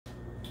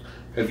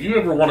Have you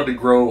ever wanted to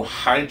grow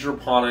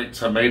hydroponic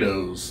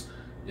tomatoes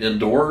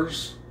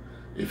indoors?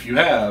 If you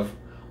have,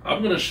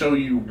 I'm going to show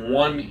you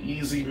one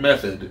easy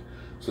method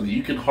so that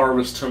you can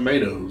harvest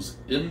tomatoes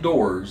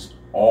indoors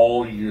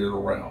all year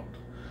round.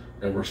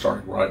 And we're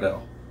starting right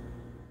now.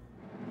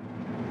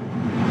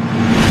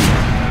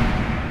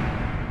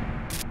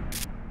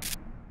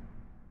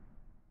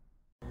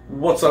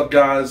 What's up,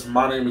 guys?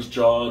 My name is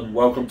John.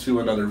 Welcome to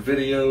another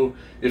video.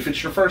 If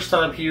it's your first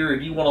time here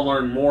and you want to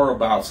learn more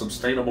about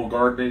sustainable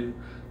gardening,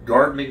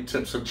 gardening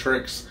tips and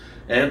tricks,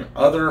 and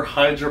other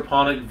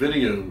hydroponic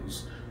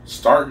videos,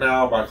 start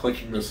now by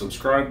clicking the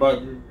subscribe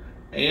button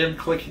and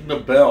clicking the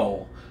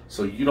bell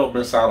so you don't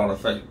miss out on a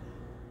thing.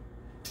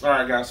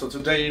 Alright guys, so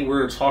today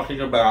we're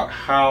talking about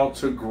how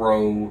to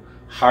grow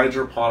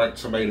hydroponic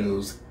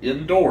tomatoes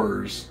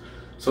indoors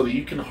so that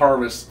you can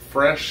harvest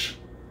fresh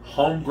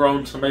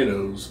homegrown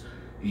tomatoes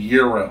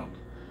year-round.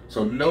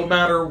 So no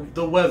matter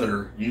the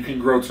weather, you can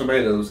grow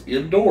tomatoes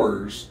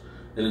indoors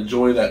and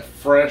enjoy that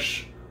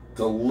fresh,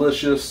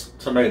 delicious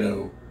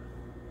tomato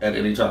at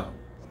any time.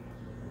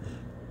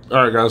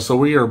 Alright guys, so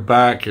we are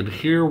back, and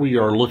here we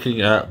are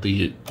looking at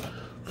the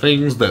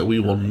things that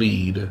we will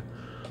need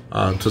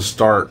to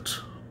start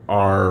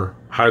our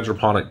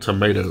hydroponic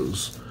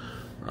tomatoes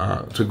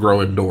to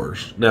grow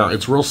indoors. Now,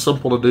 it's real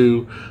simple to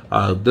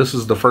do. This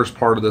is the first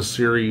part of this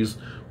series.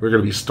 We're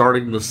going to be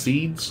starting the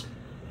seeds.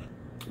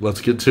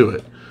 Let's get to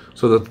it.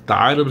 So the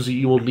items that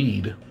you will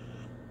need,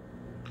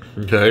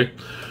 okay,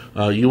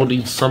 you will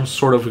need some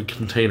sort of a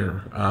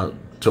container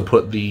to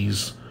put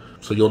these.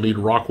 So you'll need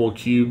rockwool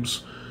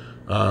cubes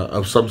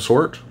of some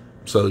sort.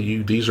 So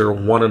these are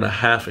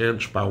 1.5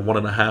 inch by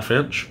 1.5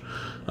 inch.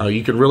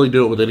 You can really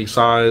do it with any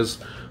size,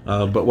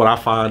 but what I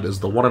find is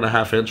the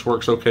 1.5 inch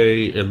works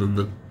okay, and then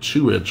the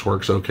 2 inch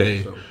works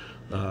okay.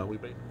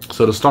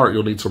 So to start,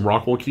 you'll need some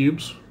rockwool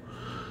cubes.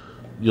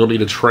 You'll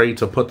need a tray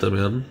to put them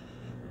in,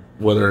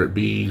 whether it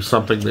be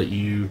something that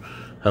you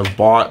have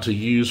bought to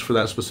use for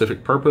that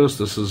specific purpose.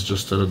 This is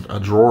just a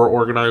drawer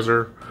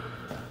organizer.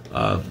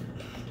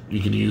 You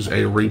can use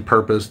a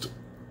repurposed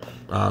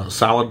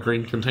salad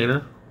green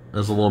container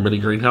as a little mini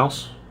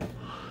greenhouse.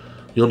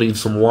 You'll need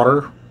some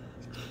water.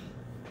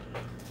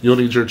 You'll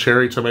need your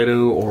cherry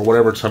tomato or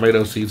whatever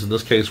tomato seeds. In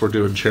this case, we're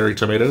doing cherry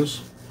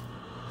tomatoes.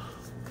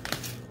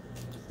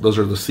 Those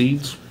are the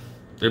seeds.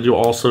 And you'll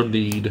also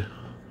need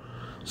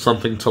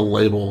something to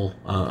label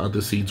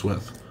the seeds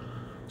with.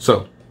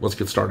 So let's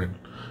get started.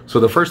 So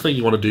the first thing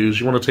you want to do is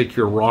you want to take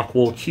your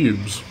rockwool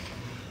cubes,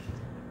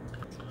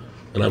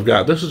 and I've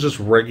got, this is just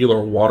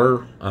regular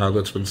water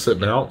that's been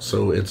sitting out,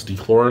 so it's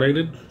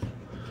dechlorinated.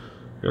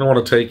 You're going to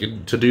want to take,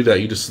 and to do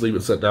that, you just leave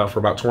it sit down for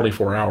about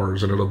 24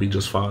 hours and it'll be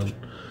just fine.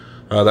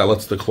 That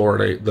lets the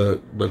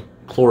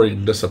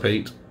chlorine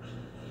dissipate.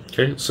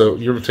 Okay, so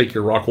you're going to take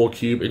your rockwool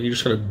cube and you're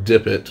just going to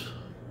dip it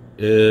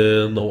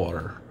in the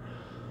water.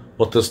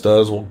 What this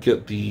does will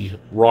get the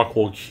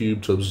rockwool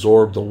cube to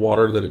absorb the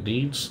water that it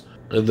needs.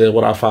 And then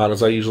what I find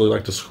is I usually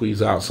like to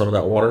squeeze out some of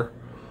that water.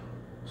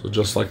 So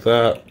just like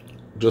that,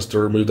 just to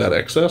remove that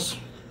excess.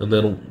 And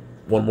then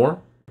one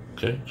more.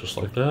 Okay, just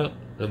like that.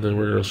 And then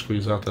we're going to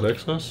squeeze out that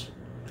excess.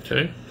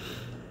 Okay.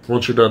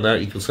 Once you're done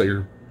that, you can set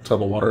your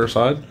tub of water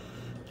aside.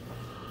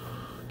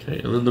 Okay,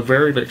 and then the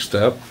very next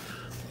step.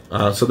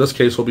 So in this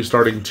case, we'll be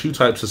starting 2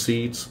 types of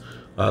seeds.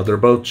 They're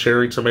both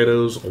cherry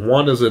tomatoes.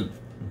 One is a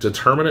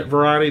determinate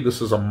variety.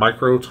 This is a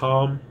micro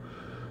tom.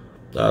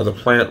 The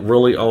plant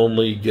really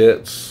only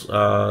gets 8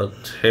 to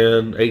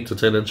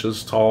 10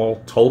 inches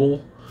tall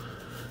total.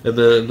 And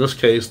then in this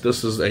case,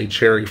 this is a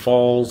cherry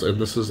falls, and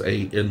this is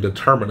a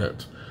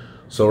indeterminate.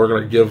 So we're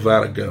going to give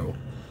that a go.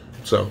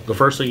 So the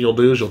first thing you'll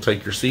do is you'll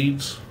take your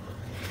seeds.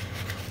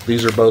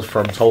 These are both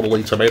from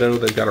Totally Tomato.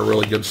 They've got a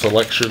really good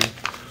selection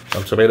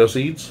of tomato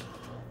seeds.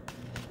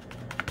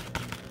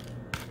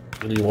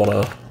 And you want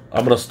to,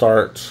 I'm going to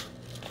start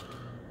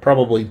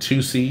probably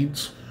 2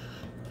 seeds.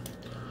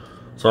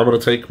 So I'm going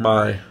to take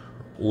my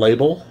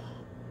label.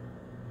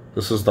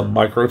 This is the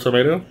micro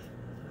tomato.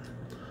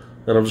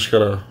 And I'm just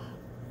going to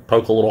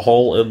poke a little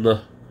hole in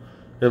the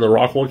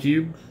rockwool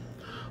cube.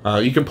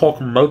 You can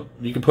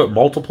put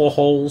multiple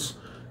holes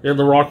in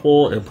the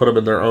rockwool and put them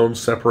in their own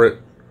separate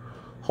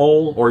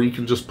hole, or you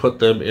can just put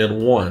them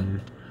in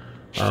one,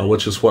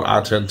 which is what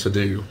I tend to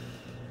do.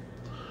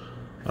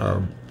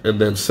 And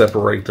then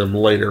separate them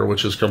later,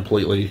 which is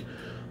completely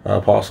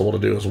possible to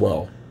do as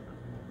well.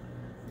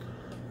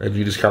 And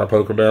you just kind of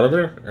poke them down in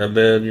there, and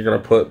then you're going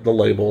to put the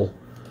label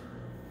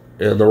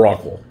in the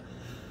rockwool.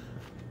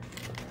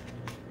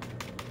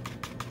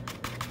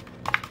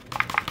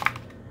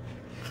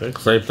 Okay,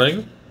 same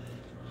thing.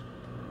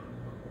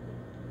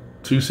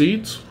 2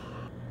 seeds.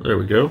 There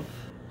we go.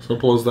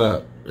 Simple as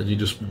that. And you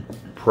just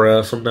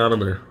press them down in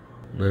there.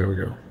 There we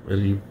go.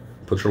 And you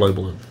put your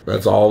label in.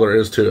 That's all there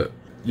is to it.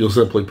 You'll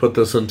simply put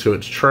this into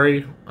its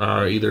tray,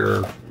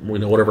 either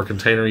whatever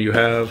container you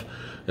have,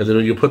 and then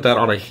you put that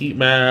on a heat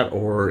mat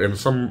or in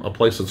a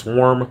place that's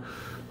warm.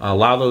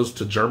 Allow those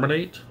to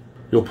germinate.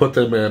 You'll put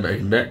them in a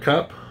net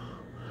cup,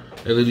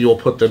 and then you'll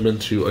put them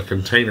into a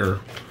container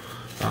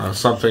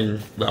something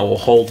that will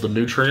hold the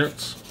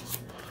nutrients.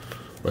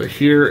 But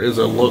here is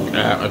a look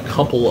at a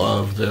couple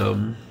of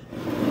them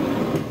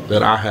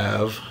that I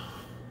have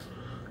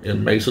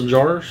in mason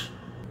jars.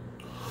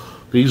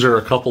 These are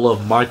a couple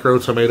of micro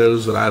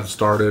tomatoes that I've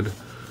started,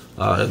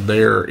 and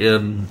they're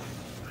in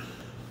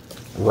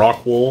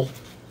rockwool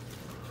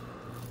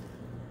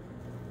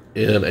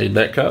in a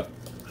net cup,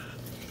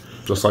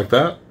 just like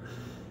that.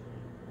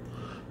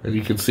 And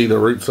you can see the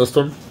root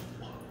system.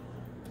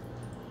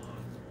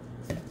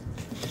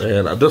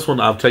 And this one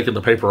I've taken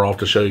the paper off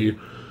to show you,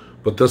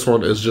 but this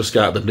one has just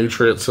got the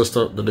nutrient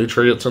system, the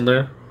nutrients in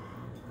there.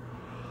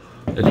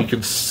 And you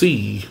can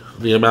see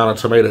the amount of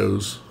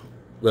tomatoes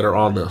that are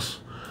on this.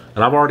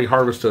 And I've already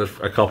harvested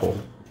a couple.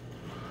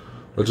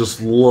 But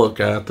just look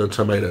at the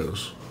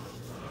tomatoes.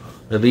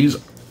 And these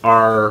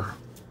are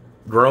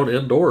grown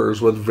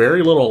indoors with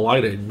very little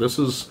lighting.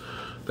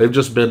 They've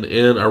just been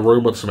in a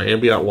room with some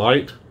ambient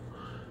light.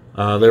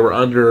 They were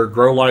under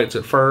grow lights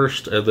at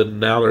first, and then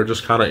now they're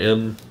just kind of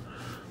in,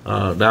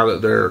 now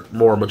that they're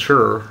more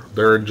mature,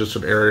 they're in just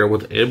an area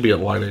with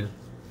ambient lighting.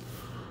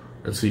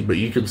 And see, but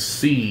you can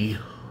see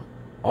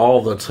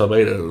all the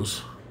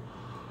tomatoes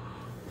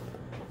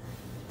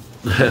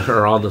that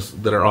are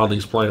on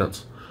these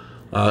plants,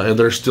 and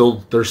they're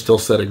still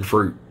setting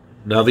fruit.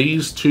 Now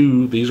these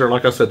are,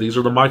 like I said, these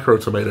are the micro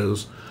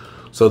tomatoes,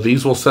 so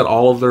these will set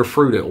all of their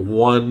fruit at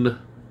one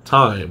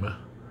time,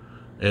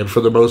 and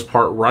for the most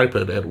part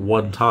ripen at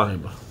one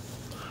time.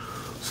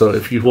 So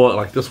if you want,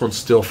 like this one's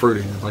still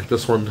fruiting, like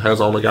this one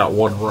has only got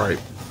one ripe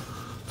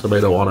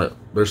tomato on it.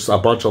 There's a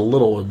bunch of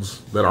little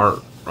ones that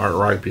aren't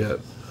ripe yet,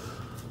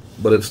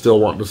 but it's still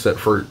wanting to set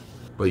fruit.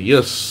 But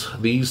yes,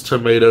 these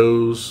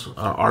tomatoes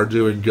are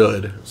doing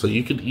good. So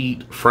you can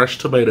eat fresh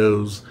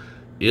tomatoes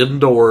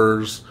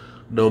indoors,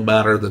 no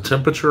matter the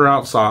temperature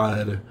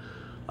outside,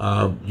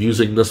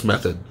 using this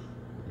method.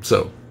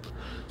 So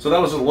that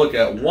was a look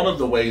at one of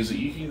the ways that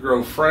you can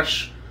grow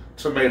fresh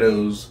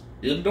tomatoes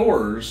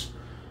indoors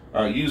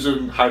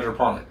using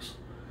hydroponics.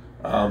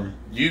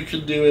 You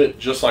can do it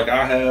just like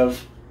I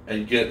have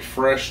and get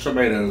fresh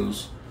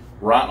tomatoes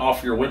right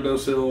off your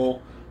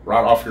windowsill,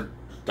 right off your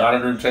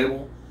dining room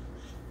table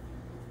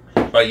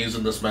by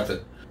using this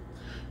method.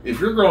 If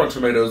you're growing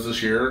tomatoes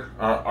this year,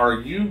 are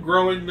you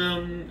growing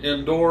them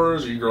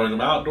indoors? Are you growing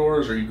them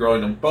outdoors? Are you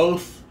growing them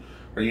both?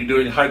 Are you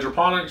doing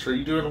hydroponics? Or are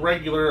you doing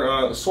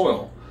regular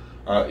soil?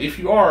 If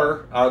you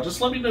are,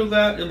 just let me know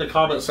that in the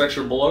comment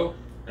section below,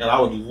 and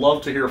I would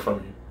love to hear from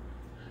you.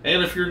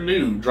 And if you're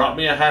new, drop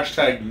me a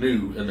hashtag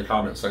new in the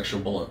comment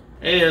section below.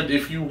 And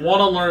if you want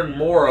to learn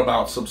more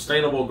about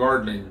sustainable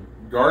gardening,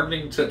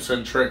 gardening tips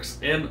and tricks,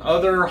 and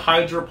other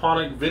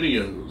hydroponic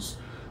videos,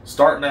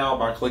 start now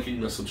by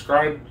clicking the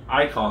subscribe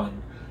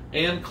icon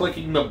and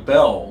clicking the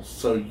bell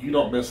so you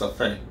don't miss a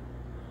thing.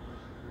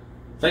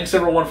 Thanks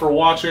everyone for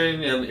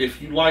watching, and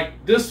if you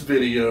like this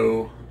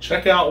video,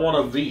 check out one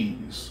of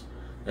these,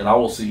 and I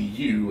will see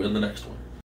you in the next one.